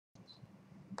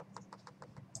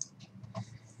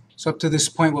So up to this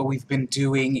point, what we've been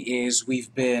doing is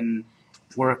we've been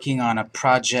working on a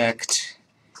project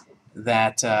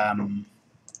that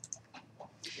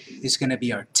is going to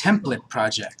be our template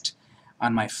project.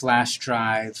 On my flash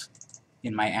drive,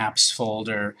 in my apps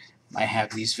folder, I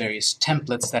have these various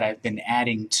templates that I've been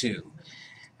adding to.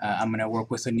 I'm going to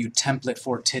work with a new template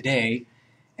for today,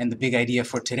 and the big idea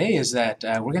for today is that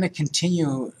we're going to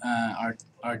continue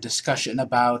our discussion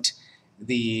about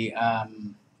the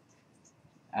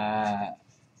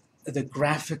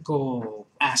graphical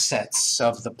assets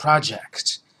of the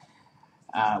project.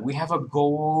 We have a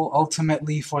goal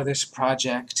ultimately for this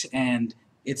project, and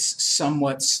it's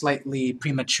somewhat slightly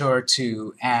premature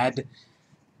to add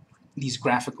these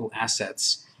graphical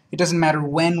assets. It doesn't matter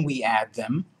when we add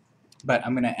them, but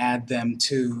I'm going to add them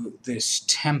to this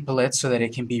template so that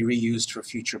it can be reused for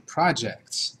future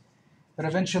projects. But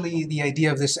eventually, the idea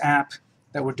of this app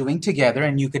that we're doing together,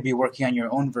 and you could be working on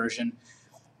your own version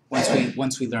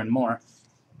once we learn more,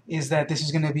 is that this is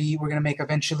going to be, we're going to make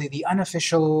eventually the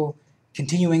unofficial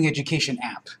continuing education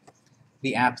app.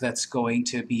 The app that's going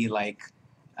to be like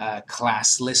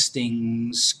class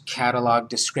listings, catalog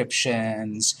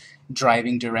descriptions,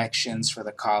 driving directions for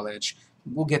the college.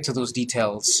 We'll get to those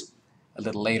details a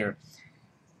little later.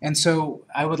 And so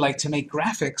I would like to make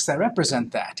graphics that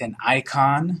represent that. An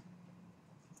icon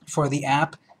for the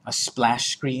app, a splash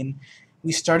screen.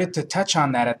 We started to touch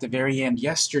on that at the very end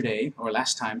yesterday, or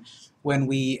last time, when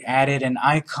we added an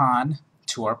icon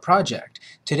to our project.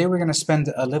 Today we're going to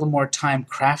spend a little more time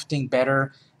crafting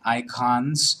better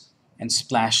icons and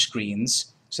splash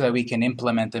screens so that we can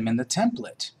implement them in the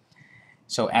template.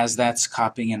 So as that's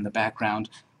copying in the background,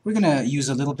 we're going to use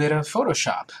a little bit of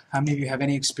Photoshop. How many of you have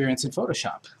any experience in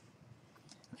Photoshop?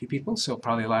 A few people, so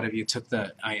probably a lot of you took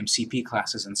the IMCP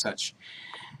classes and such.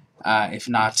 If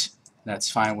not,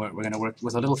 that's fine. We're going to work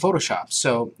with a little Photoshop.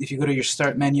 So if you go to your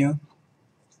Start menu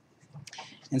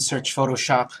and search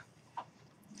Photoshop,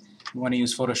 you want to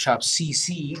use Photoshop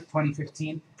CC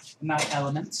 2015, not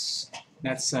Elements.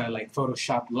 That's like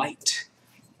Photoshop Lite.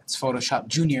 That's Photoshop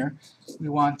Junior. We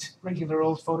want regular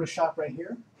old Photoshop right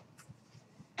here.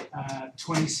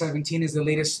 2017 is the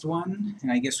latest one,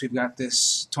 and I guess we've got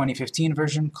this 2015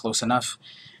 version, close enough.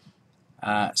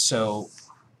 So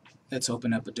let's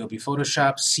open up Adobe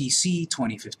Photoshop CC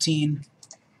 2015.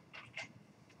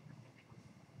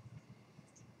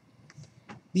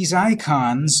 These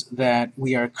icons that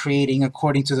we are creating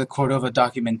according to the Cordova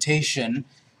documentation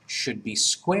should be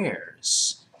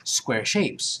squares, square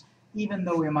shapes. Even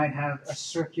though we might have a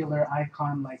circular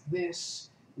icon like this,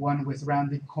 one with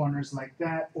rounded corners like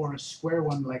that, or a square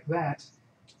one like that,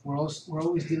 we're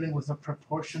always dealing with a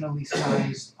proportionally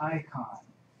sized icon.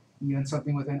 Even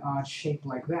something with an odd shape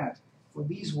like that. Well,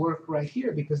 these work right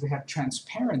here because they have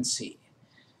transparency.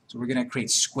 So we're going to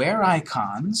create square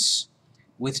icons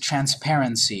with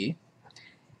transparency,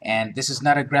 and this is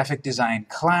not a graphic design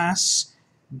class,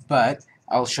 but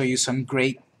I'll show you some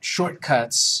great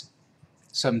shortcuts,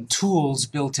 some tools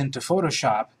built into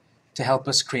Photoshop to help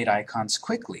us create icons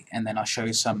quickly, and then I'll show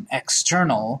you some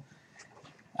external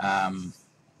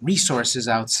resources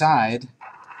outside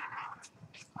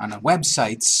on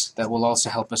websites that will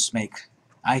also help us make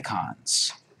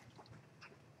icons.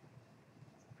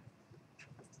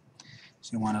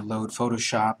 So you want to load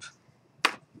Photoshop.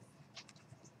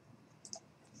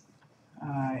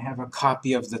 I have a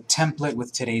copy of the template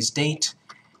with today's date.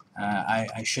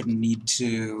 I shouldn't need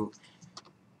to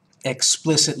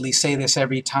explicitly say this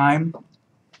every time.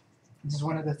 This is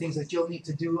one of the things that you'll need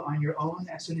to do on your own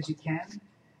as soon as you can.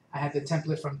 I have the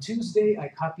template from Tuesday. I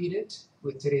copied it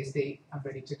with today's date. I'm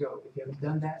ready to go. If you haven't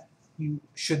done that, you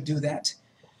should do that.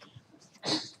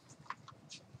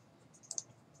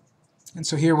 And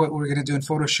so here what we're going to do in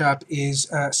Photoshop is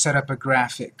set up a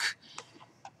graphic.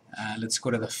 Let's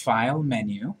go to the File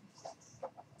menu,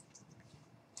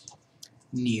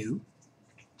 New,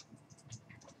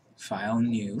 File,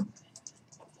 New.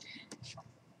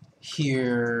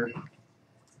 Here,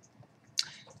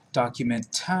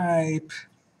 document type.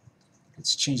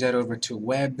 Let's change that over to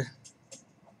web.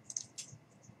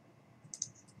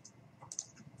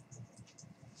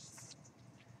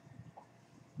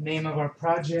 Name of our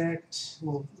project,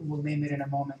 we'll name it in a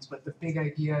moment, but the big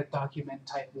idea, document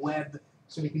type web,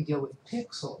 so we can deal with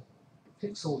pixel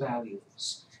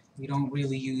values. We don't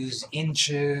really use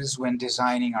inches when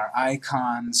designing our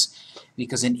icons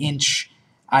because an inch-sized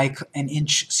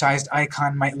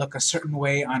icon might look a certain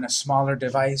way on a smaller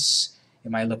device. It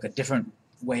might look a different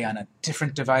way on a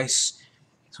different device.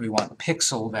 So we want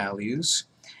pixel values.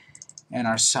 And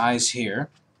our size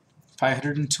here,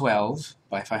 512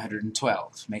 by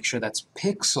 512. Make sure that's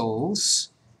pixels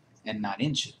and not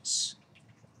inches.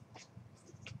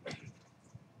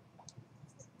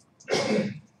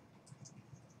 The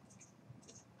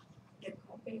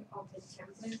copy of the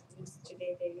template means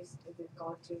today they used to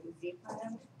go to zip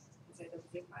file instead of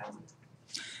zip file.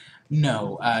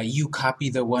 No, you copy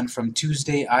the one from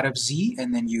Tuesday out of Z,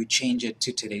 and then you change it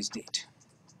to today's date.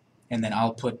 And then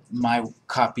I'll put my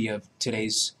copy of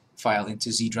today's file into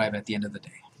Z Drive at the end of the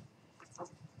day.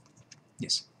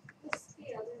 Yes? What's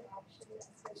the other option that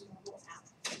says mobile app?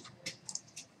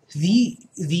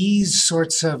 These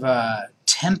sorts of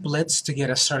templates to get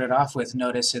us started off with,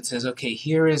 notice it says, okay,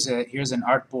 here's an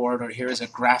artboard, or here is a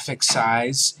graphic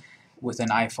size with an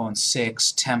iPhone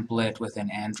 6 template, with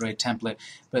an Android template,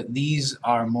 but these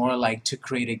are more like to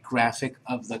create a graphic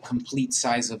of the complete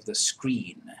size of the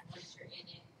screen. Once you're in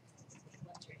it,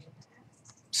 once you're in the app.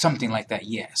 Something like that,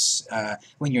 yes.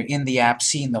 When you're in the app,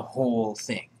 seeing the whole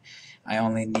thing. I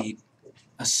only need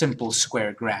a simple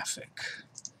square graphic.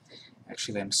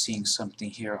 Actually, I'm seeing something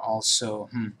here also.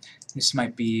 This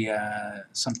might be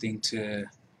something to...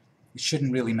 It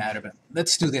shouldn't really matter, but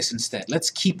let's do this instead. Let's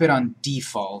keep it on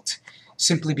default,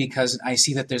 simply because I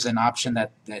see that there's an option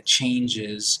that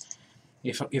changes.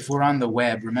 If we're on the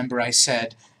web, remember I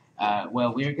said,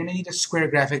 well, we're going to need a square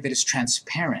graphic that is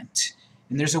transparent.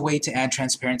 And there's a way to add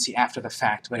transparency after the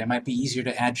fact, but it might be easier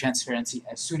to add transparency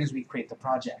as soon as we create the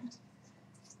project.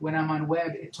 When I'm on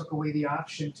web, it took away the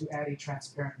option to add a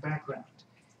transparent background.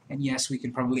 And yes, we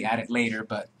can probably add it later,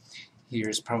 but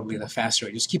here's probably the faster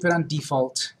way. Just keep it on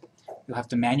default. You'll have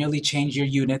to manually change your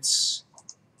units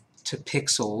to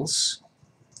pixels,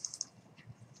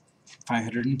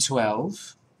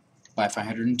 512 by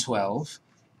 512,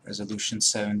 resolution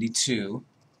 72,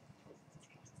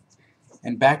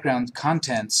 and background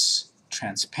contents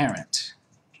transparent.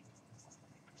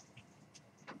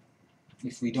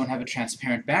 If we don't have a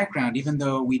transparent background, even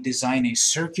though we design a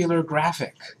circular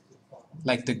graphic,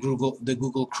 like the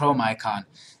Google Chrome icon,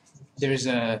 there's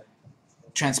a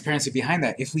transparency behind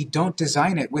that. If we don't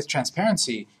design it with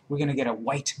transparency, we're going to get a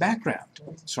white background.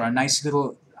 So our nice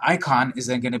little icon is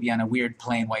then going to be on a weird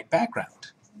plain white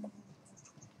background.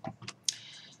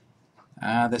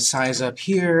 The size up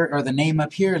here, or the name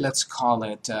up here, let's call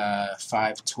it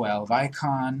 512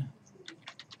 icon,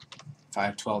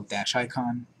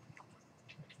 512-icon.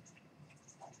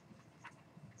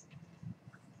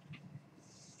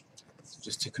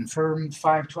 Just to confirm,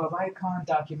 512 icon,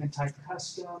 document type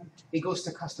custom. It goes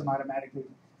to custom automatically.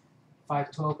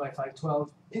 512 by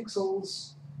 512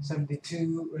 pixels,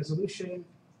 72 resolution,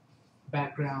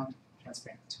 background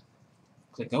transparent.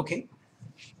 Click OK.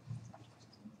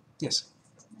 Yes?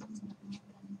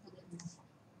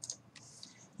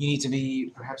 You need to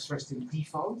be perhaps first in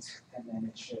default, and then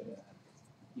it should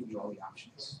give you all the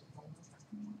options.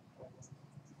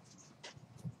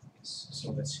 Yes. So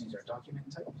let's change our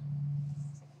document type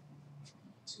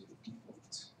to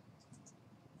default.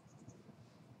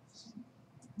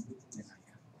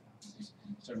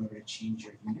 So remember to change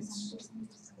your units.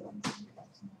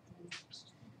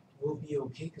 We'll be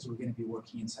okay because we're going to be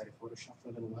working inside of Photoshop for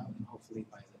a little while, and hopefully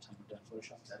by the time we're done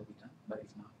Photoshop, that'll be done. But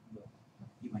if not,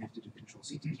 you might have to do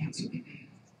Control-C to cancel.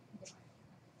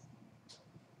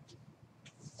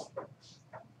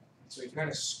 So we've got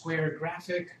a square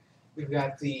graphic. We've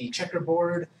got the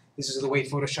checkerboard. This is the way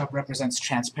Photoshop represents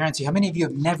transparency. How many of you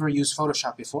have never used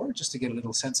Photoshop before? Just to get a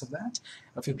little sense of that.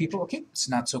 A few people, okay, it's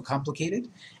not so complicated.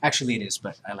 Actually it is,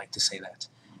 but I like to say that.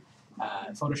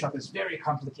 Photoshop is very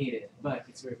complicated, but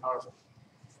it's very powerful.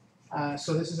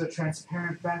 So this is a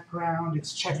transparent background.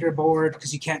 It's checkerboard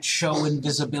because you can't show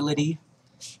invisibility.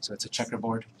 So it's a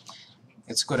checkerboard.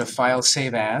 Let's go to File,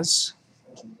 Save As.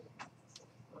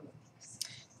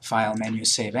 File menu,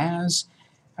 Save As.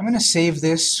 I'm going to save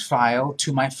this file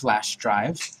to my flash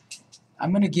drive.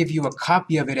 I'm going to give you a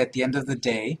copy of it at the end of the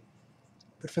day,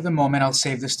 but for the moment I'll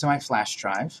save this to my flash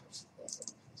drive.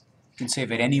 You can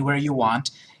save it anywhere you want.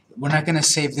 We're not going to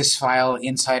save this file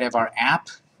inside of our app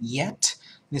yet.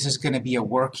 This is going to be a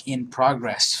work in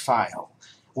progress file.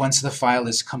 Once the file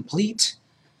is complete,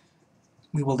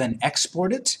 we will then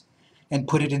export it and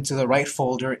put it into the right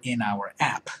folder in our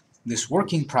app. This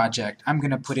working project, I'm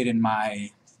going to put it in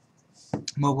my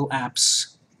mobile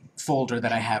apps folder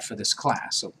that I have for this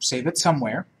class. So save it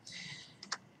somewhere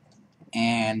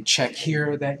and check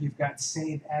here that you've got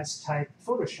save as type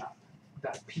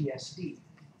Photoshop.psd.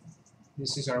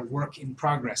 This is our work in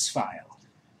progress file.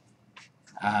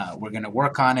 We're going to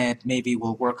work on it. Maybe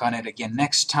we'll work on it again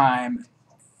next time,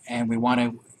 and we want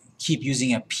to keep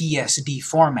using a PSD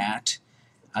format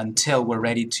until we're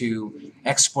ready to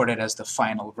export it as the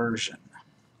final version.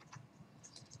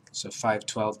 So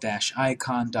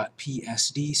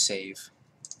 512-icon.psd, save.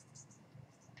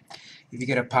 If you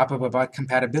get a pop-up about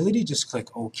compatibility, just click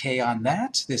OK on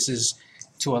that. This is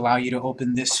to allow you to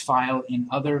open this file in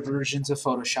other versions of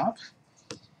Photoshop.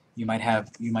 You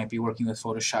might be working with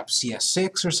Photoshop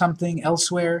CS6 or something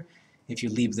elsewhere. If you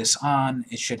leave this on,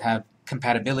 it should have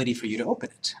compatibility for you to open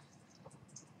it.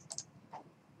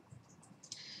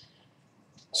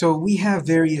 So we have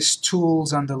various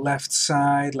tools on the left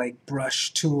side, like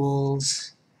brush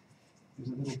tools. There's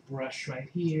a little brush right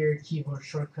here, keyboard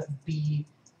shortcut B.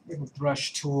 We have a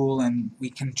brush tool, and we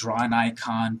can draw an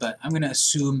icon, but I'm going to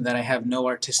assume that I have no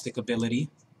artistic ability.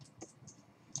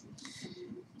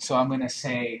 So I'm going to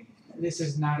say, this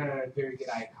is not a very good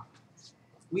icon.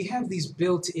 We have these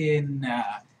built-in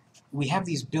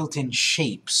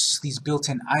shapes, these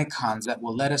built-in icons that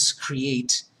will let us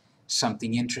create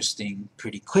something interesting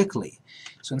pretty quickly.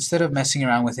 So instead of messing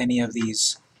around with any of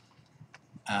these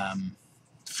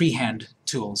freehand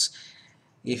tools,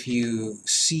 if you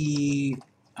see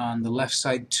on the left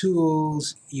side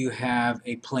tools, you have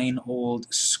a plain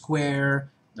old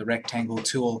square, the rectangle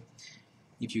tool.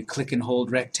 If you click and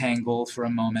hold rectangle for a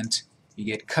moment, you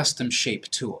get custom shape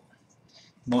tool.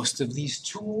 Most of these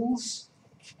tools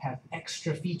have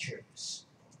extra features.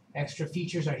 Extra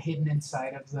features are hidden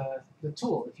inside of the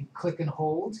tool. If you click and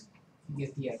hold, you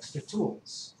get the extra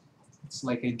tools. It's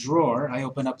like a drawer. I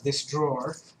open up this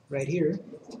drawer right here,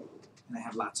 and I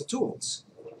have lots of tools.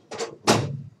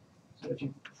 So if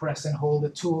you press and hold a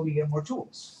tool, you get more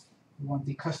tools. You want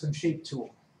the custom shape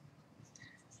tool.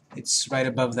 It's right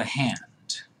above the hand.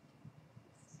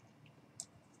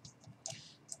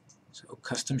 So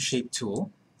custom shape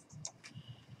tool.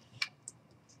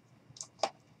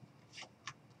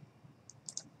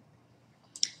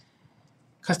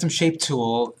 Custom shape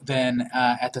tool then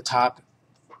at the top,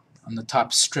 on the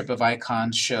top strip of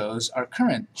icons, shows our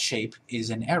current shape is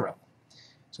an arrow.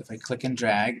 So if I click and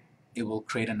drag, it will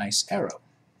create a nice arrow.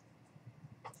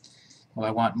 Well,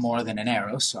 I want more than an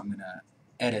arrow, so I'm going to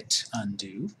edit,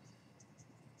 undo.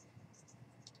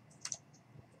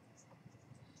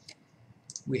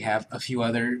 We have a few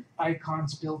other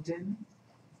icons built in.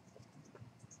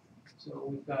 So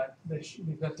we've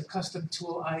got the custom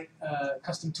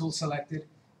tool selected.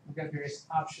 We've got various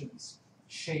options,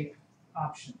 shape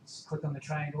options. Click on the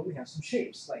triangle. We have some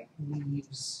shapes like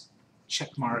leaves,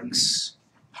 check marks,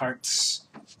 hearts.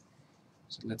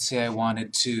 So let's say I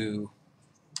wanted to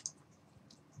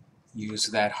use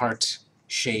that heart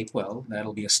shape. Well,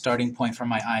 that'll be a starting point for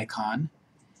my icon.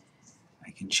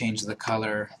 I can change the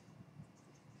color.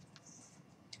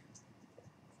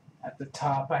 At the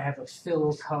top, I have a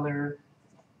fill color.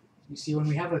 You see, when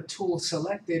we have a tool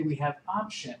selected, we have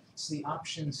options, the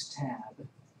Options tab.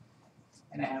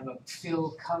 And I have a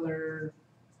fill color,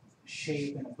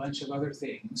 shape, and a bunch of other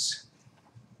things.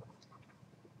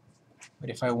 But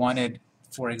if I wanted,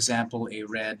 for example, a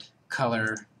red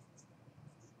color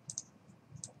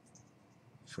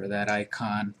for that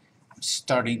icon, I'm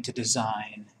starting to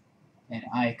design an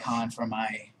icon for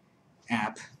my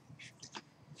app.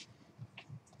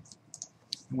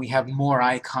 We have more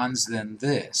icons than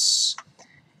this.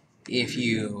 If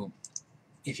you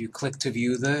click to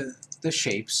view the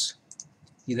shapes,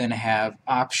 you then have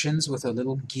options with a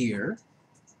little gear.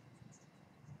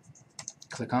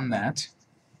 Click on that.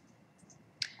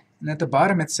 And at the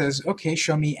bottom it says, okay,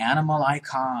 show me animal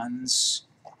icons,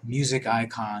 music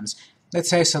icons. Let's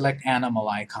say I select animal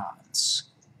icons.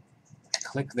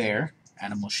 Click there,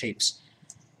 animal shapes.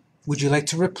 Would you like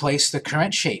to replace the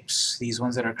current shapes, these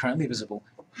ones that are currently visible,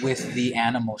 with the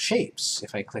animal shapes?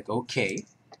 If I click OK,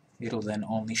 it'll then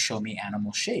only show me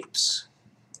animal shapes.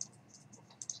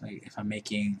 So if I'm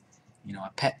making, a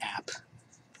pet app,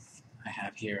 I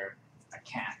have here a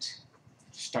cat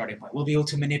starting point. We'll be able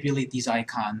to manipulate these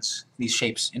icons, these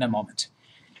shapes, in a moment.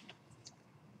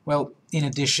 Well, in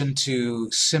addition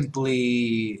to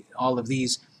simply all of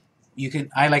these,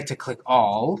 I like to click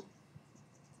all.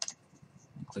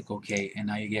 Click OK, and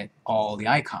now you get all the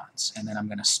icons. And then I'm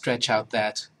going to stretch out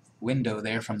that window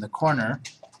there from the corner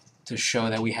to show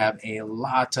that we have a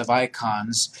lot of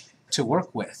icons to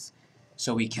work with.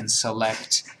 So we can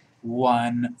select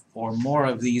one or more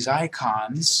of these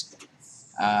icons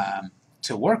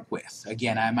to work with.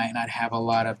 Again, I might not have a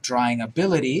lot of drawing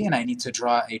ability, and I need to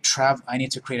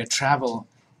create a travel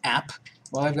app.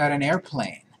 Well, I've got an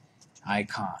airplane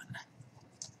icon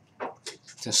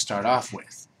to start off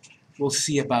with. We'll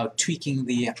see about tweaking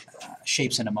the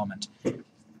shapes in a moment.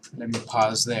 Let me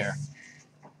pause there.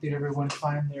 Did everyone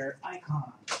find their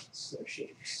icons, their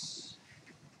shapes?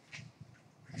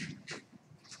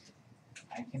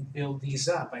 I can build these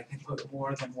up. I can put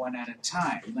more than one at a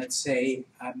time. Let's say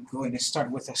I'm going to start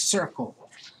with a circle.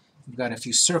 We've got a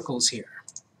few circles here.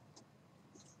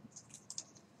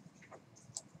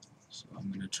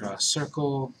 Draw a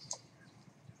circle,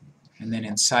 and then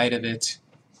inside of it,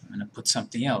 I'm going to put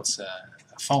something else,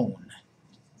 a phone.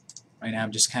 Right now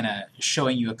I'm just kind of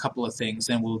showing you a couple of things,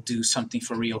 then we'll do something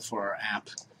for real for our app.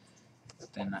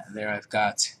 But then there I've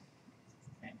got,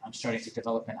 and I'm starting to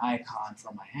develop an icon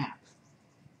for my app.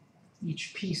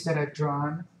 Each piece that I've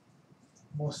drawn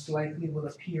most likely will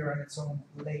appear on its own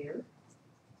layer.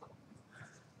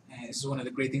 And this is one of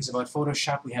the great things about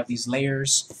Photoshop. We have these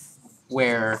layers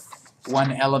where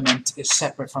one element is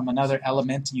separate from another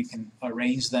element, and you can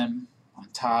arrange them on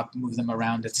top, move them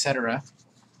around, etc.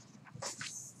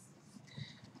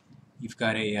 You've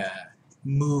got a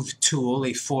move tool,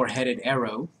 a four-headed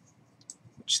arrow,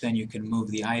 which then you can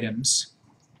move the items.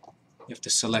 You have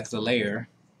to select the layer.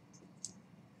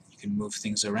 You can move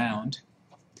things around.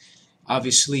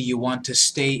 Obviously, you want to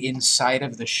stay inside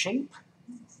of the shape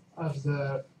of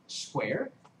the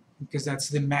square, because that's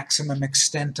the maximum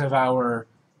extent of our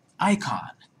icon.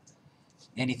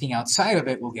 Anything outside of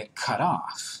it will get cut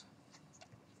off.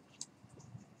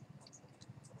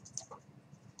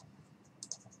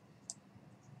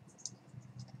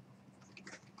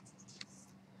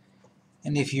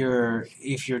 And if you're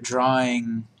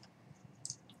drawing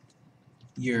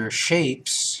your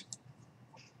shapes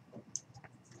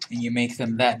and you make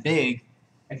them that big,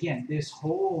 again, this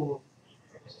whole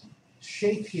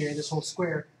shape here, this whole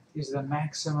square, is the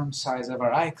maximum size of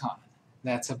our icon.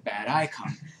 That's a bad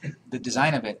icon. The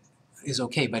design of it is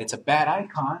okay, but it's a bad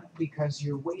icon because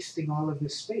you're wasting all of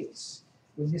this space.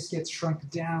 When this gets shrunk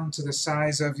down to the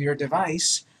size of your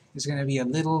device, it's going to be a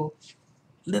little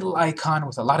icon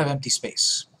with a lot of empty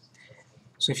space.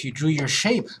 So if you drew your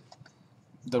shape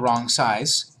the wrong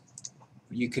size,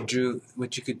 what you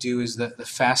could do is the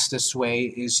fastest way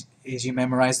is you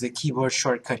memorize the keyboard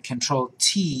shortcut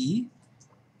Control-T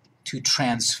to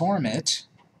transform it,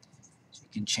 so you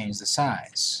can change the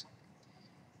size.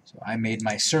 So I made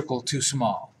my circle too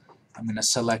small. I'm going to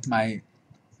select my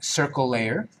circle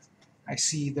layer. I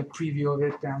see the preview of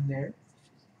it down there.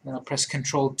 Then I'll press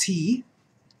Control-T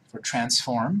for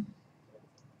transform.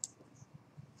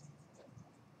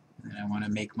 And then I want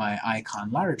to make my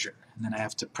icon larger. And then I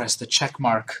have to press the check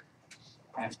mark.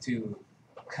 I have to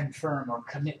confirm or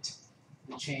commit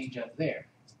the change up there.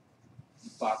 The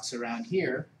box around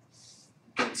here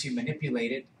lets you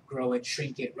manipulate it, grow it,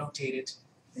 shrink it, rotate it,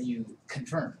 and you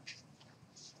confirm.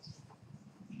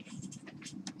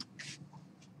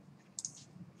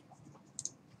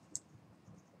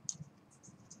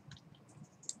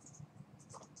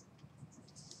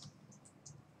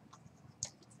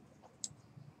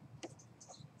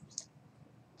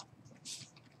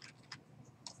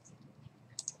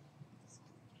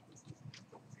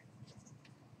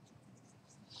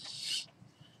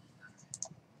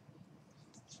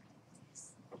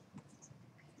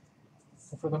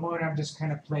 For the moment, I'm just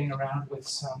kind of playing around with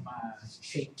some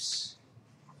shapes.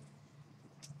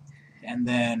 And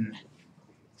then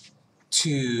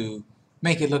to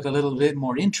make it look a little bit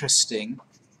more interesting,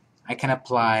 I can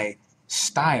apply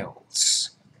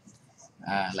styles,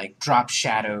 like drop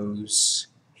shadows,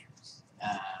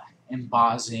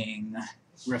 embossing,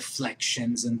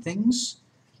 reflections, and things.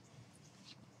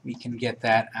 We can get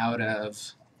that out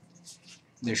of,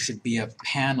 there should be a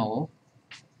panel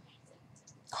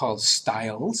called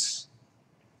Styles.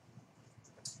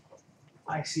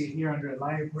 I see it here under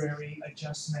Library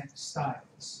Adjustment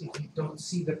Styles. If you don't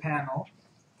see the panel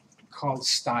called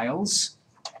Styles,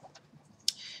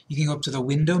 you can go up to the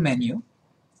Window menu,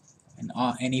 and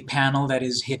any panel that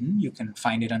is hidden, you can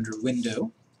find it under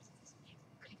Window,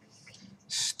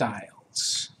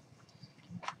 Styles.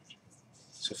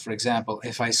 So for example,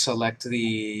 if I select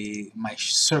my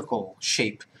circle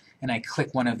shape and I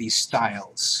click one of these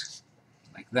styles,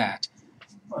 like that,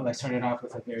 well, I started off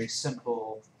with a very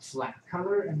simple flat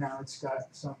color, and now it's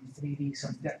got some 3D,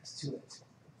 some depth to it.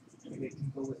 Maybe I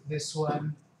can go with this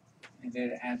one, and then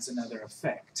it adds another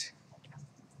effect.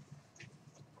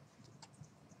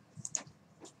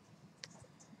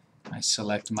 I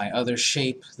select my other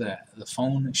shape, the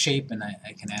phone shape, and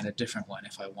I can add a different one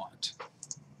if I want.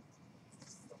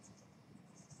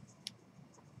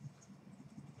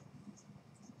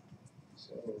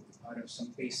 So out of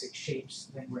some basic shapes,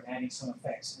 then we're adding some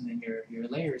effects, and then your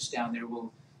layers down there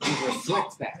will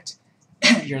reflect that.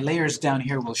 Your layers down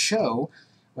here will show,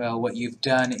 well, what you've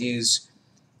done is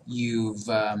you've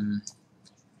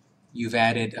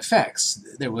added effects.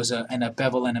 There was an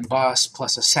bevel and emboss,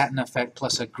 plus a satin effect,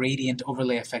 plus a gradient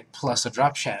overlay effect, plus a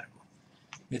drop shadow.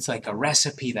 It's like a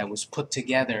recipe that was put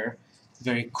together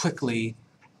very quickly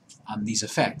on these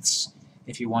effects.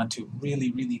 If you want to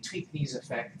really, really tweak these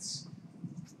effects,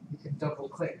 you can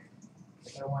double-click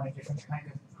If I want a different kind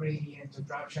of gradient or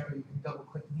drop shadow, you can double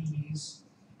click these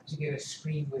to get a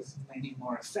screen with many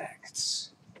more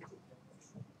effects.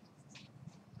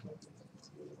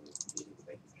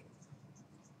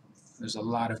 There's a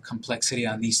lot of complexity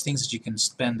on these things that you can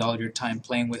spend all your time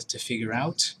playing with to figure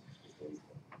out.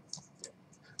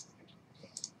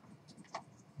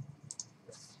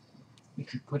 You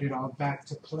can put it all back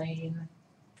to plain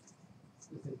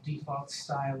with the default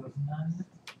style of none.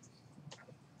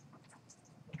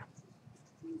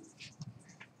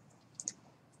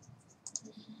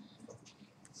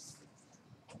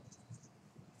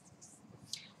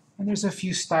 And there's a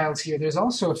few styles here. There's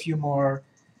also a few more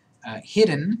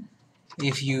hidden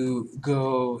if you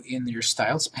go in your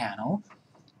styles panel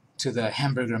to the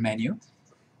hamburger menu.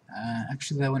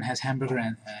 Actually, that one has hamburger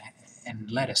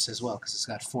and lettuce as well because it's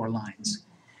got 4 lines.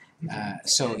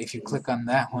 So if you click on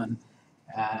that one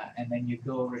and then you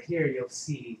go over here, you'll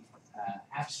see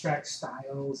abstract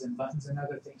styles and buttons and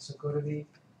other things. So go to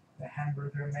the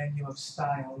hamburger menu of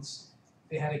styles.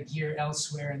 They had a gear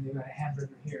elsewhere and they've got a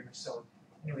hamburger here. So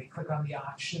anyway, click on the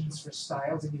options for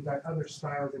styles and you've got other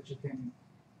styles that you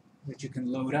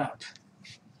can load up.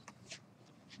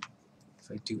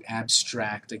 If I do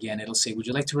abstract again, it'll say, would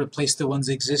you like to replace the ones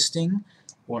existing,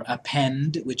 or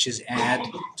append, which is add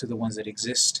to the ones that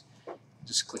exist.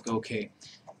 Just click OK.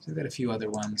 So I've got a few other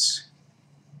ones.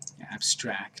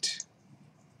 Abstract.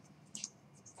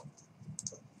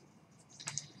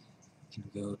 You can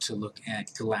go to look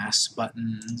at glass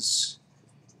buttons.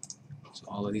 So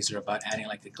all of these are about adding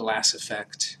like the glass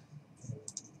effect.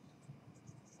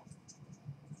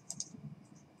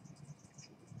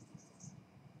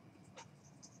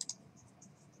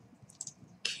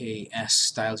 KS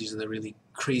styles, these are the really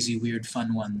crazy, weird,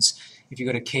 fun ones. If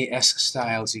you go to KS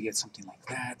styles, you get something like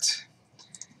that.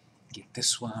 Get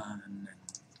this one, and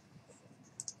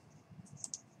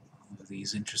all of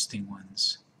these interesting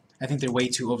ones. I think they're way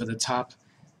too over the top,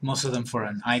 most of them for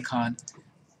an icon,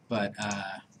 but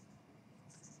the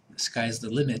sky's the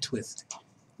limit with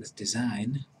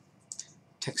design.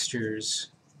 Textures.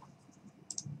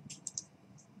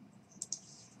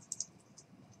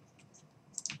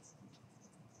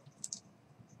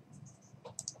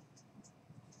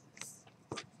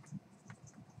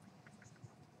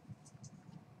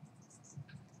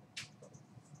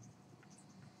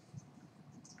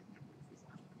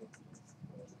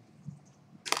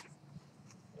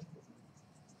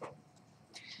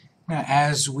 Now,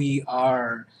 as we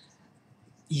are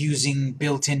using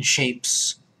built-in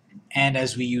shapes and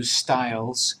as we use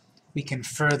styles, we can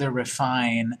further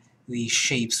refine these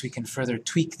shapes. We can further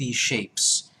tweak these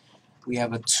shapes. We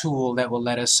have a tool that will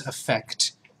let us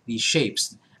affect these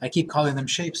shapes. I keep calling them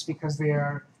shapes because they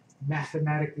are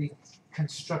mathematically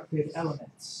constructed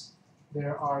elements.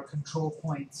 There are control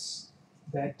points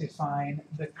that define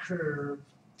the curve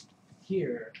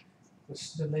here,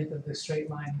 the length of the straight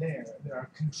line there. There are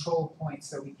control points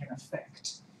that we can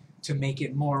affect to make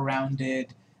it more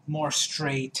rounded, more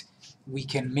straight. We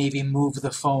can maybe move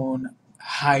the phone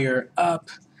higher up.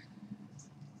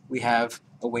 We have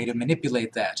a way to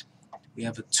manipulate that. We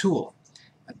have a tool.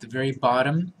 At the very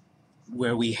bottom,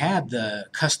 where we had the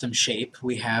custom shape,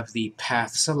 we have the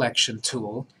path selection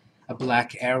tool, a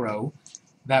black arrow.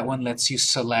 That one lets you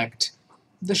select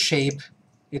the shape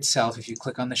itself. If you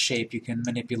click on the shape, you can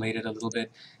manipulate it a little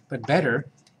bit. But better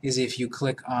is if you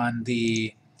click on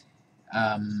the,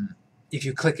 if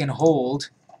you click and hold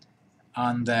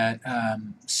on that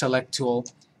select tool,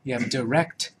 you have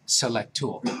direct select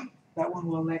tool. That one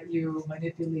will let you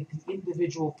manipulate the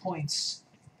individual points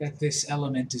that this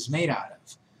element is made out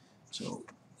of. So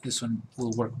this one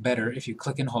will work better if you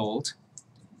click and hold.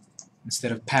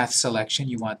 Instead of path selection,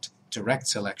 you want direct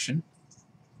selection.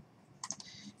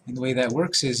 And the way that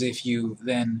works is if you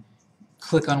then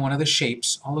click on one of the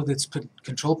shapes, all of its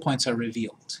control points are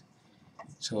revealed.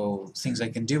 So things I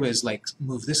can do is like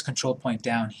move this control point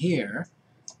down here,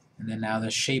 and then now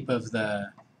the shape of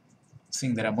the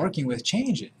thing that I'm working with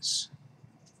changes.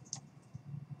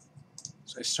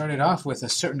 So I started off with a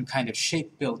certain kind of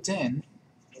shape built in,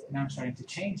 and now I'm starting to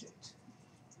change it.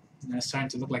 And it's starting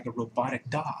to look like a robotic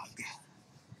dog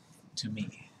to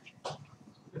me.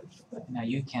 Now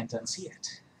you can't unsee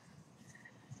it.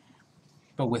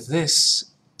 But with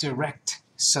this direct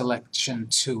selection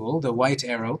tool, the white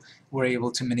arrow, we're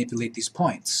able to manipulate these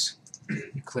points.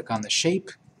 You click on the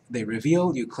shape, they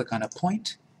reveal, you click on a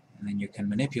point, and then you can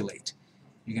manipulate.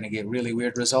 You're going to get really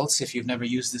weird results if you've never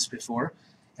used this before.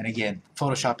 And again,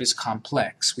 Photoshop is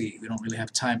complex. We don't really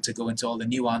have time to go into all the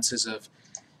nuances of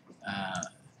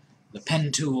the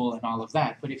pen tool and all of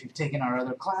that. But if you've taken our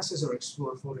other classes or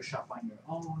explored Photoshop on your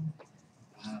own,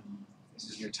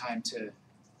 This is your time to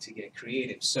get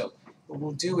creative. So what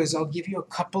we'll do is I'll give you a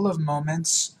couple of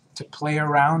moments to play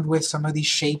around with some of these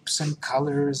shapes and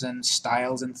colors and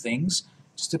styles and things,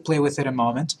 just to play with it a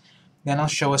moment. Then I'll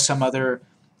show us some other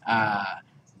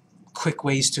quick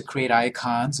ways to create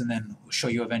icons, and then we'll show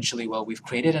you eventually, well, we've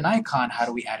created an icon, how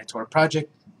do we add it to our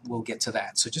project? We'll get to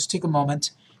that. So just take a moment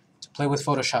to play with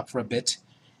Photoshop for a bit.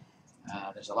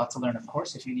 There's a lot to learn, of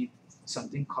course. If you need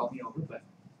something, call me over, but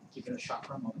give it a shot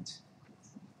for a moment.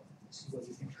 See what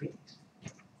you can create.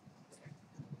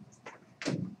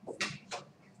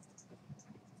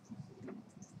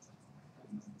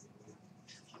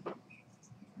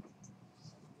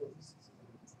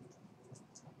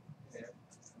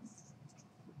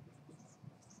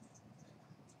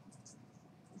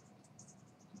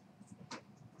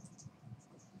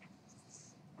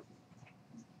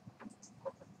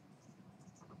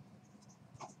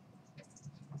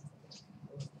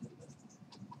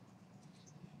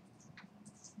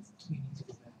 We need to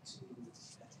go back to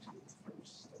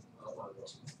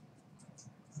first.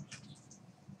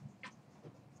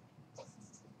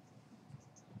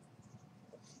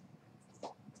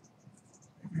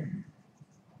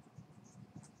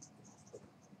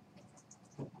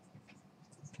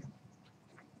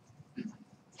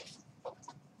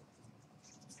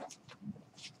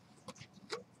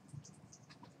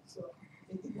 So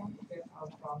if you want to get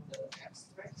out from the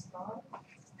abstract style,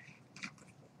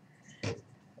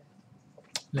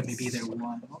 Let me be there one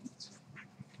moment.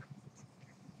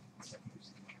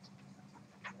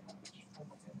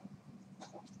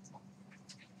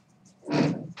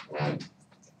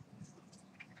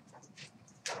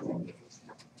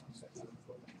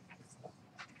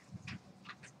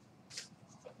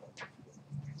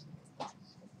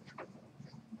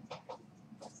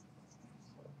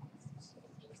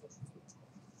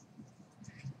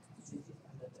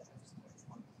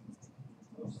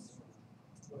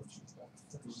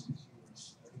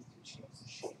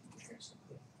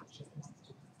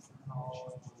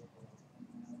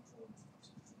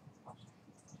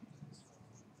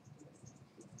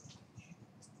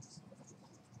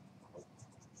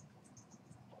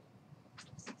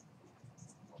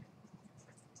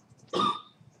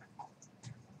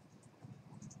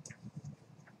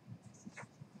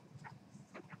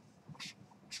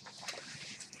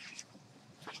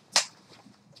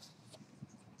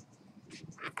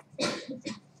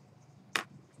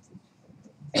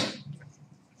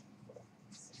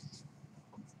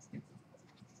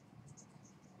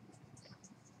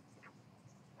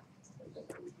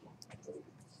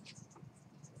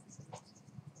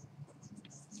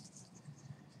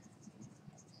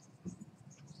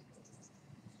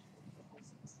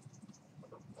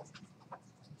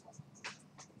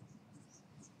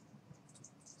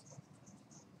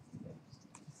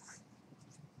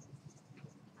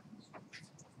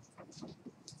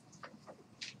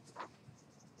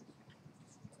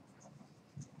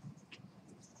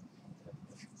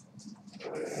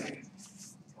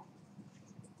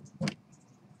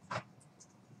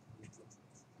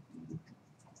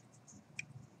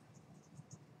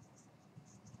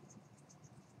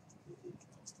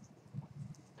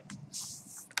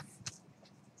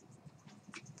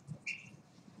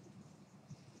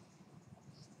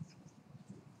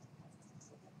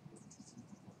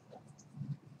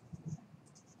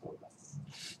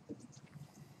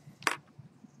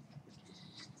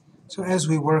 So as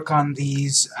we work on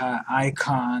these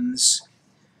icons,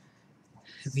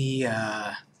 the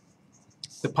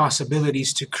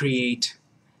possibilities to create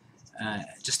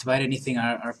just about anything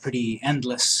are pretty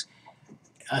endless,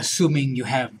 assuming you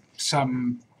have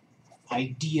some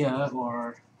idea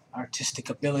or artistic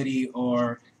ability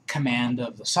or command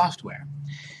of the software.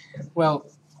 Well,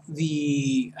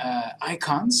 the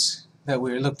icons that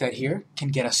we looked at here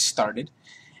can get us started,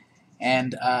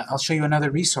 and I'll show you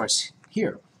another resource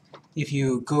here. If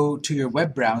you go to your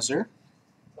web browser,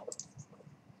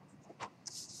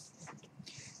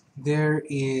 there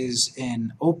is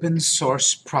an open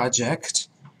source project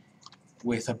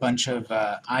with a bunch of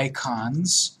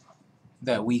icons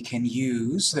that we can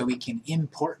use, that we can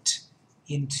import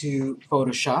into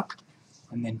Photoshop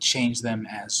and then change them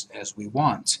as we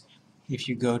want. If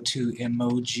you go to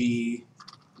emoji1.com,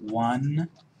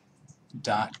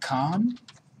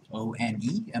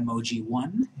 O-N-E,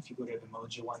 emoji1, if you go to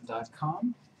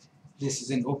emoji1.com, this is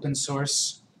an open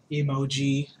source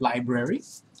emoji library.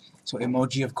 So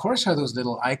emoji, of course, are those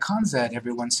little icons that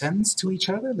everyone sends to each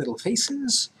other, little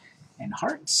faces and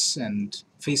hearts and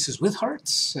faces with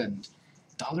hearts and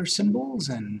dollar symbols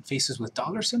and faces with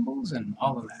dollar symbols and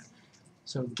all of that.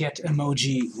 So get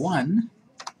emoji1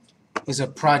 is a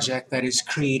project that is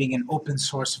creating an open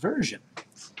source version.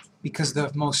 Because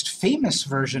the most famous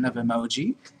version of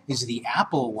emoji is the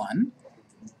Apple one,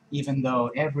 even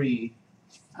though every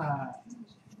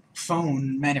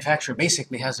phone manufacturer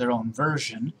basically has their own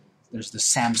version. There's the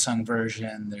Samsung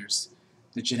version, there's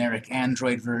the generic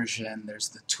Android version, there's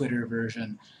the Twitter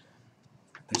version,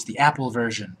 there's the Apple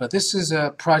version. But this is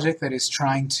a project that is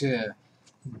trying to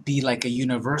be like a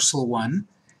universal one,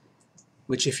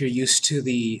 which if you're used to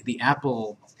the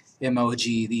Apple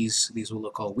emoji, these will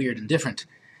look all weird and different.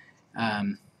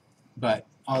 But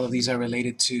all of these are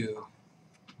related to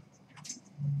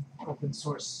open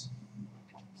source.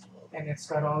 And it's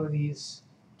got all of these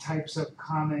types of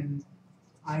common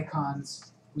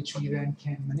icons which we then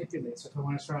can manipulate. So if I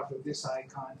want to start off with this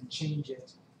icon and change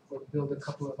it, or build a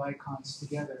couple of icons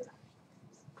together.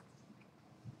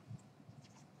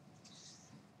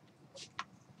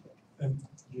 And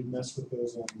you mess with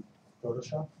those on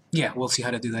Photoshop? Yeah, we'll see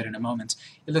how to do that in a moment.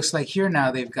 It looks like here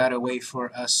now they've got a way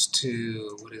for us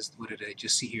to, what did I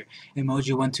just see here?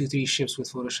 Emoji 123 ships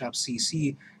with Photoshop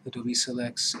CC. Adobe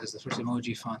selects as the first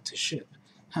emoji font to ship.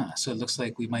 Huh, so it looks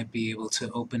like we might be able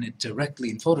to open it directly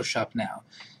in Photoshop now.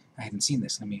 I hadn't seen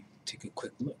this. Let me take a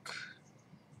quick look.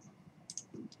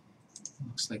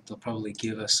 Looks like they'll probably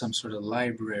give us some sort of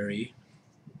library.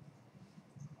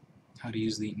 How to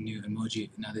use the new emoji.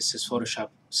 Now this is Photoshop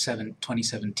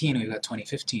 2017, we've got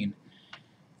 2015.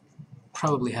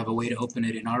 Probably have a way to open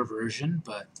it in our version,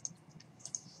 but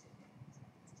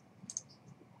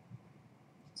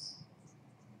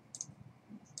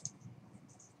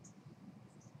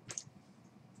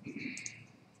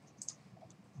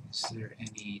is there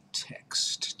any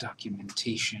text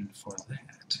documentation for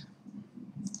that?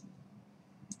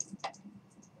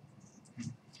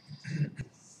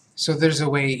 So there's a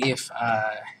way, if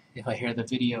I hear the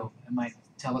video, it might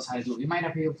tell us how to do it. We might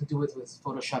not be able to do it with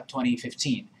Photoshop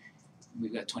 2015.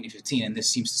 We've got 2015, and this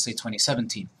seems to say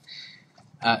 2017.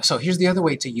 So here's the other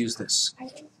way to use this. I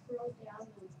can scroll down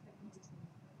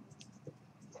and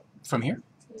From here?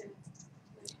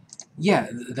 yeah.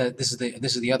 Yeah, this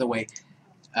is the other way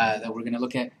that we're going to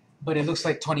look at. But it looks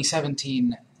like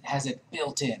 2017 has it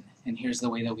built in, and here's the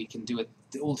way that we can do it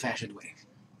the old-fashioned way.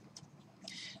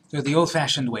 So the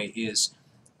old-fashioned way is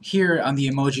here on the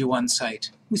Emoji One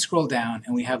site, we scroll down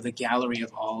and we have the gallery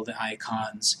of all the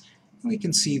icons. We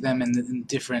can see them in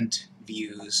different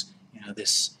views. You know,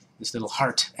 this little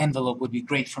heart envelope would be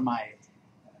great for my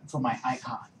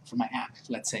icon, for my app,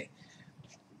 let's say.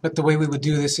 But the way we would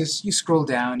do this is you scroll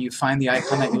down, you find the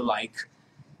icon that you like,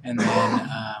 and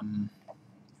then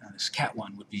this cat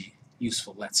one would be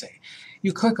useful, let's say.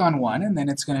 You click on one, and then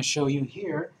it's going to show you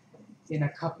here in a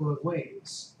couple of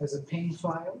ways, as a PNG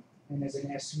file and as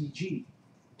an SVG.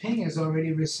 PNG is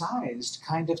already resized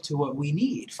kind of to what we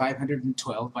need,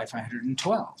 512 by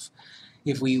 512.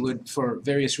 If we would, for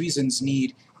various reasons,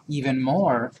 need even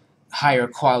more higher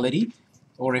quality,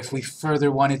 or if we further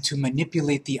wanted to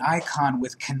manipulate the icon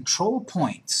with control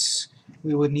points,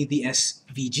 we would need the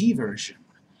SVG version.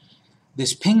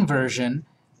 This PNG version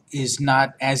is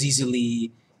not as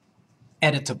easily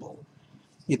editable.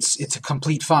 It's a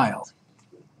complete file.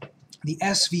 The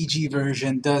SVG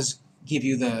version does give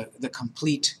you the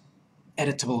complete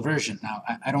editable version. Now,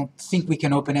 I don't think we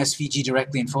can open SVG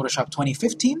directly in Photoshop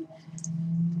 2015.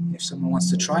 If someone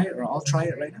wants to try it, or I'll try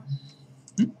it right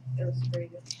now.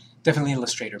 Illustrator. Definitely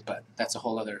Illustrator, but that's a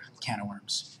whole other can of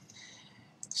worms.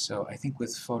 So I think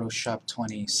with Photoshop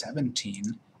 2017,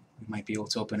 we might be able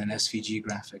to open an SVG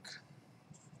graphic.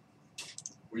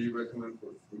 What do you recommend for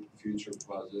future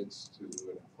projects to do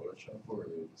it in Photoshop or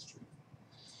Illustrator?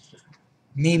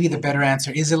 Maybe the better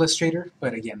answer is Illustrator,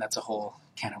 but again, that's a whole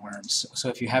can of worms. So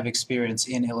if you have experience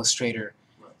in Illustrator,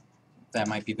 that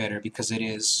might be better because it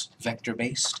is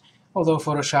vector-based. Although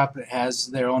Photoshop has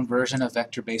their own version of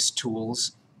vector-based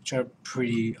tools, which are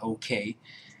pretty okay.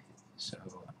 So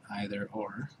either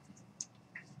or.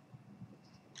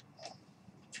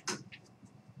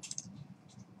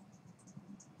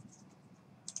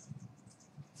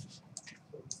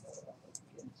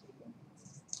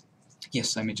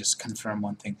 Yes, let me just confirm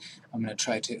one thing. I'm going to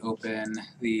try to open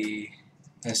the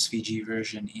SVG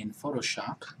version in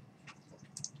Photoshop.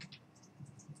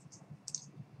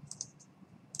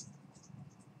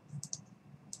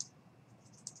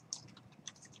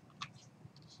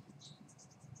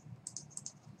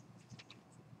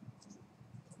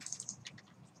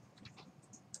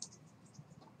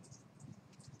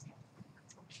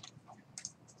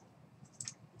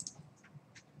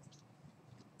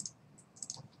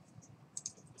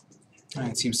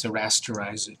 It seems to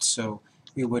rasterize it, so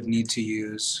we would need to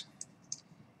use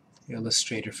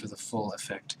Illustrator for the full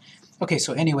effect. Okay,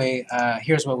 so anyway,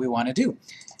 here's what we want to do.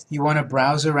 You want to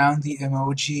browse around the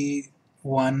Emoji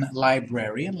One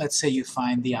library, and let's say you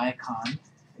find the icon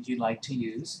that you'd like to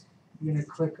use. You're going to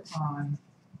click on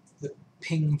the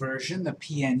Ping version, the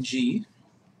PNG.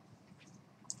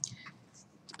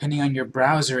 Depending on your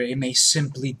browser, it may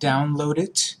simply download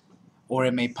it, or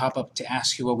it may pop up to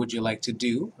ask you what would you like to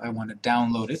do. I want to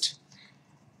download it.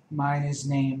 Mine is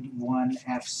named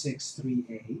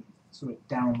 1F63A, so it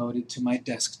downloaded to my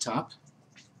desktop.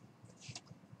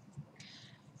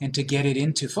 And to get it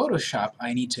into Photoshop,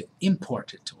 I need to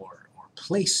import it or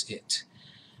place it.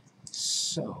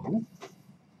 So,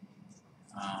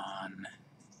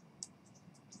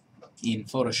 in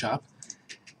Photoshop,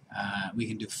 we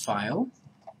can do File,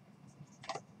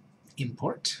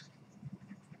 Import,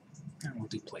 and we'll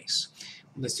do Place.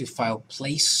 Let's do File,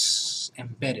 Place,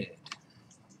 Embedded.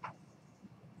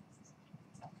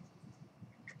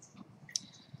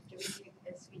 Do we click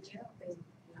SVG or Ping?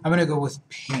 I'm going to go with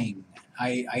Ping.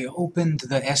 I opened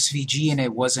the SVG and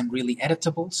it wasn't really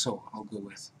editable, so I'll go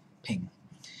with Ping.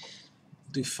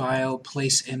 Do File,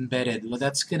 Place, Embedded. What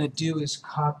that's going to do is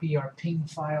copy our Ping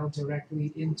file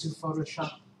directly into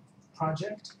Photoshop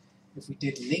project. If we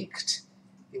did linked,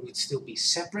 it would still be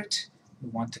separate. We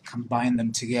want to combine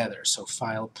them together. So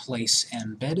File, Place,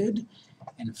 Embedded,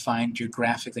 and find your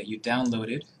graphic that you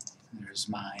downloaded. There's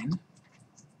mine.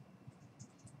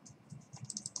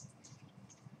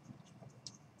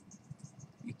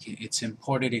 It's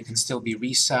imported. It can still be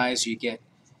resized. You get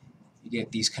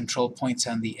these control points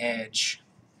on the edge.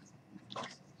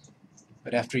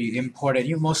 But after you import it,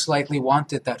 you most likely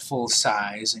want it that full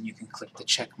size, and you can click the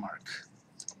check mark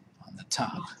on the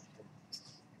top.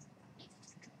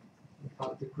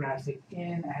 Pop the graphic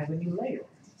in. I have a new layer.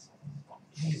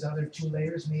 These other two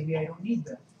layers, maybe I don't need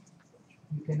them.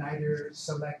 You can either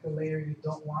select the layer you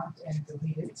don't want and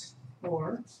delete it,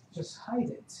 or just hide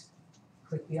it.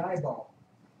 Click the eyeball.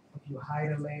 If you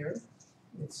hide a layer,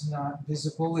 it's not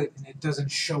visible and it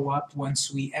doesn't show up once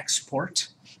we export.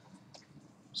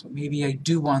 So maybe I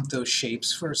do want those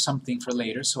shapes for something for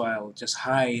later, so I'll just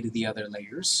hide the other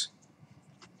layers.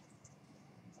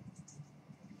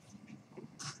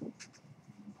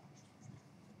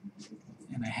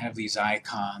 And I have these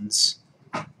icons.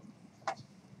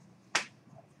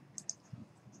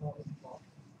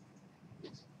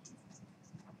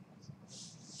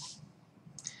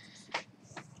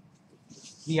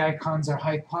 The icons are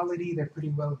high quality, they're pretty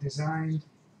well designed.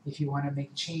 If you want to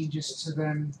make changes to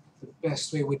them, the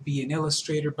best way would be in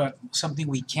Illustrator, but something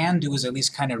we can do is at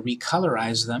least kind of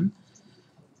recolorize them.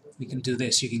 We can do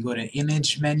this. You can go to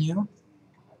Image menu,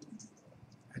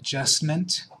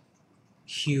 Adjustment,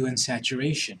 Hue and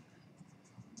Saturation.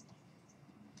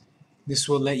 This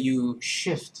will let you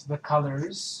shift the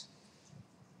colors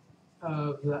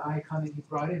of the icon that you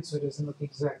brought in so it doesn't look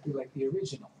exactly like the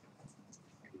original.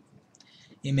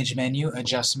 Image menu,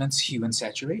 Adjustments, Hue and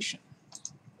Saturation.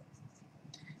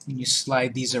 When you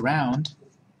slide these around,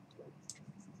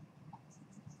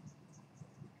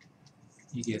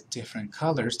 you get different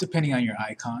colors depending on your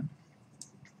icon.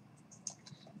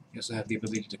 You also have the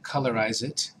ability to colorize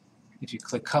it. If you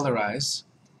click Colorize,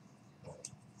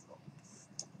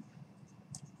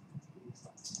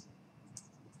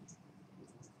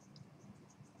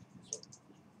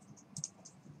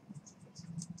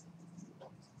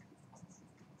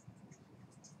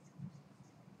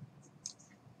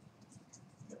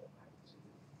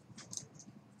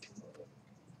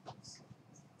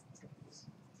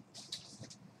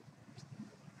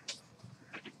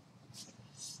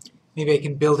 maybe I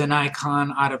can build an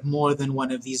icon out of more than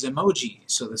one of these emoji.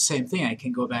 So the same thing, I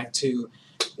can go back to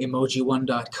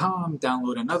emoji1.com,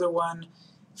 download another one,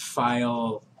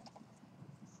 File,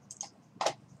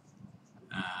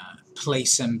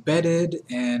 Place Embedded,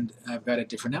 and I've got a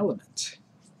different element.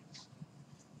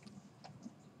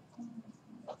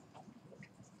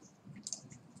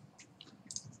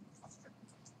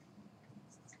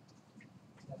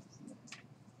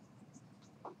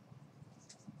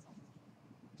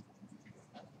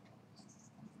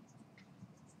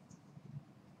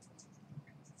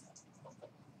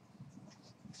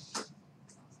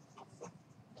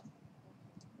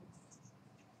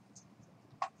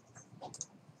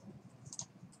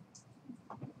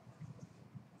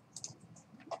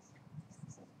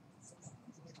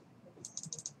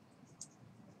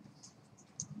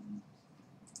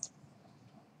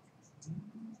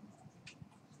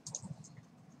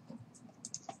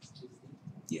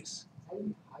 Yes. How do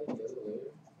you hide the other layer?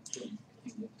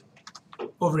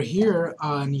 Over here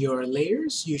on your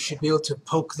layers, you should be able to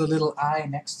poke the little eye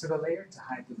next to the layer to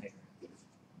hide the layer.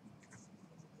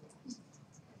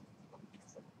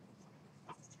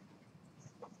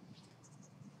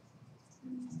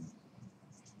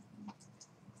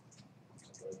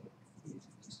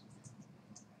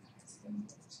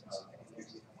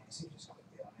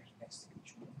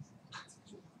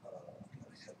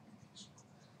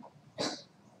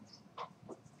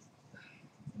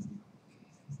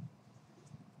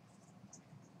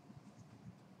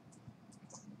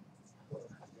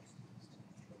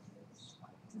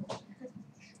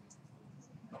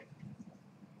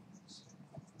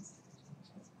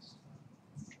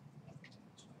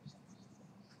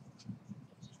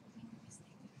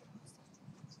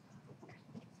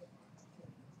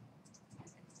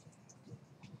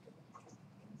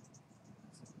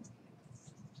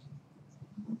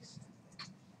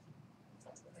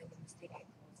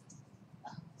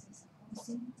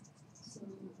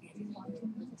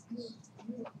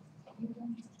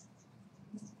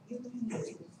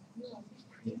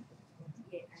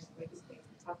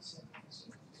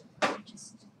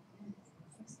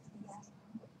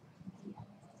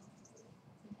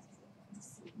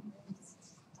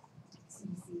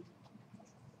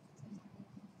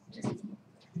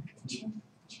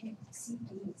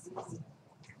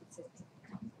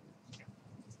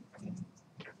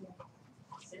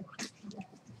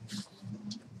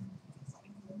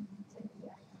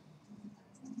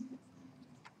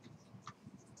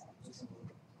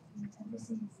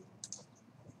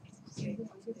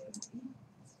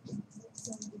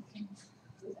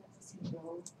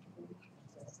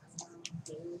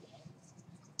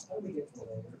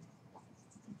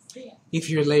 If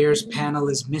your layers panel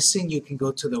is missing, you can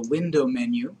go to the window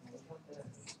menu.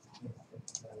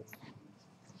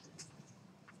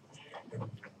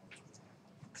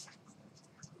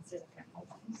 Is it like an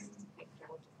open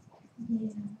picture?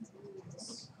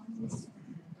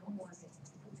 Don't want it.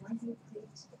 Once you click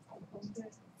open,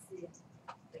 see it.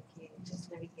 Like you just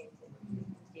navigate it.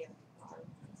 Yeah.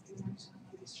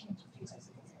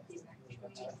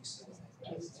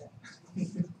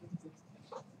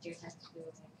 Do you have to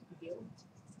like build?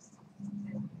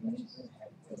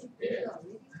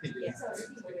 Yes.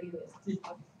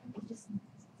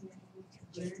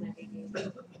 Just navigate.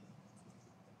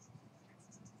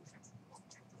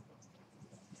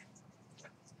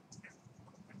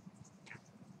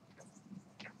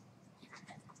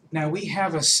 Now we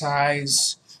have a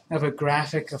size of a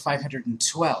graphic of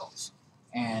 512,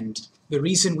 and the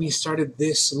reason we started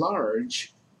this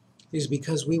large is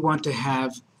because we want to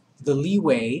have the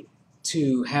leeway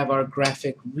to have our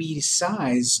graphic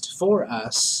resized for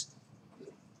us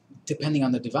depending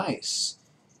on the device.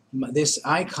 This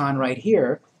icon right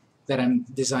here that I'm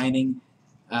designing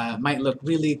might look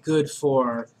really good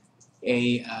for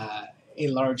a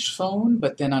large phone,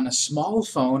 but then on a small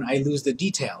phone I lose the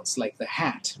details, like the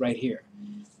hat right here.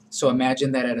 So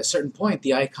imagine that at a certain point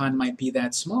the icon might be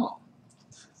that small.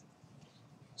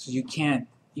 So you can't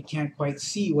quite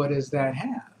see what does that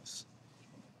have,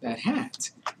 that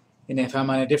hat. And if I'm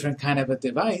on a different kind of a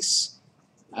device,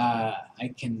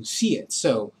 I can see it.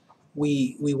 So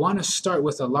we want to start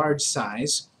with a large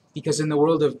size, because in the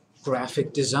world of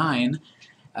graphic design,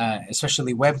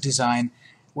 especially web design,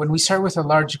 when we start with a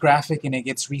large graphic and it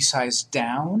gets resized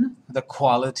down, the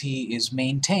quality is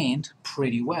maintained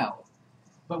pretty well.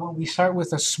 But when we start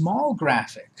with a small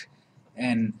graphic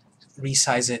and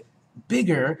resize it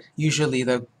bigger, usually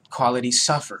the quality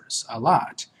suffers a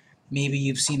lot. Maybe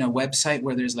you've seen a website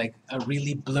where there's like a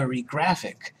really blurry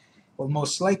graphic. Well,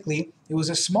 most likely it was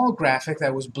a small graphic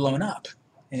that was blown up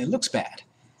and it looks bad.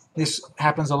 This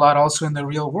happens a lot also in the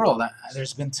real world.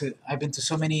 I've been to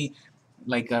so many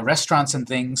like restaurants and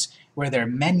things where their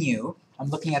menu, I'm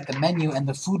looking at the menu and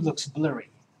the food looks blurry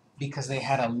because they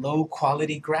had a low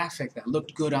quality graphic that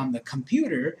looked good on the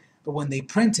computer, but when they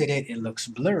printed it, it looks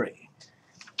blurry.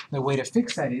 The way to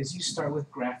fix that is you start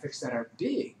with graphics that are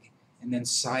big and then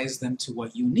size them to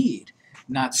what you need,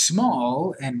 not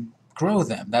small and grow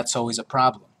them. That's always a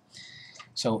problem.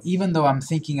 So even though I'm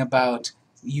thinking about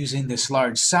using this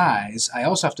large size, I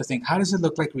also have to think, how does it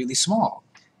look like really small?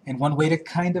 And one way to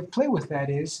kind of play with that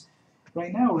is,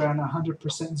 right now we're on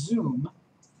 100% zoom.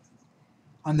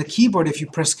 On the keyboard, if you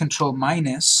press Control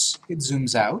minus, it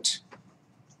zooms out.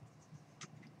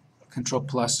 Control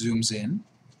plus zooms in.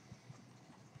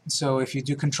 So if you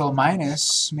do Control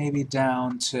minus, maybe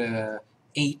down to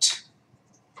 8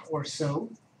 or so,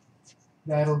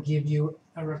 that'll give you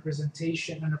a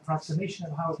representation, an approximation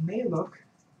of how it may look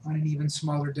on an even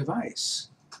smaller device.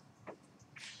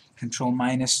 Control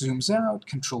minus zooms out,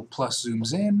 Control plus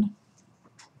zooms in.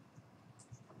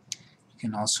 You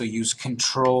can also use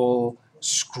Control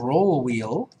scroll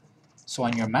wheel. So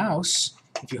on your mouse,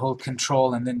 if you hold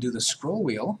Control and then do the scroll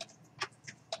wheel,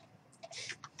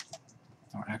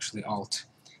 or actually Alt,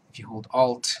 if you hold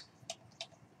Alt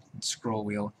and scroll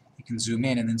wheel, you can zoom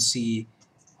in and then see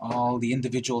all the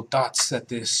individual dots that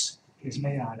this is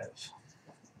made out of.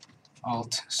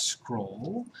 Alt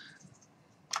scroll,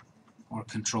 or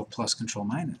Control plus Control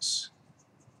minus.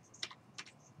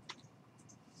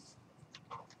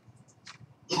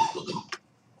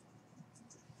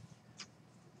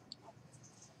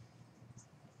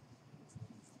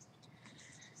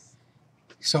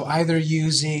 So either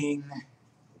using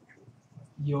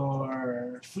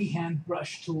your freehand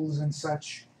brush tools and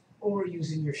such, or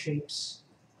using your shapes,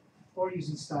 or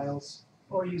using styles,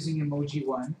 or using Emoji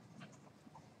One,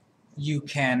 you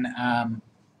can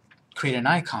create an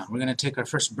icon. We're going to take our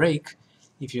first break.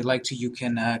 If you'd like to, you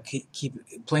can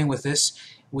keep playing with this.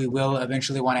 We will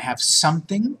eventually want to have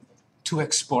something to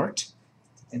export,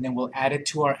 and then we'll add it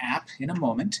to our app in a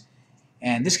moment.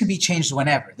 And this can be changed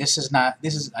whenever.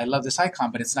 I love this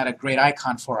icon, but it's not a great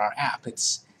icon for our app.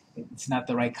 It's not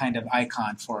the right kind of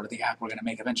icon for the app we're going to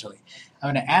make eventually.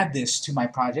 I'm going to add this to my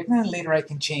project, and then later I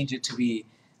can change it to be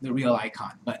the real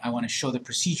icon. But I want to show the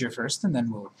procedure first, and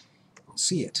then we'll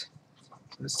see it.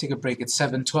 So let's take a break at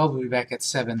 7:12. We'll be back at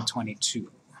 7:22.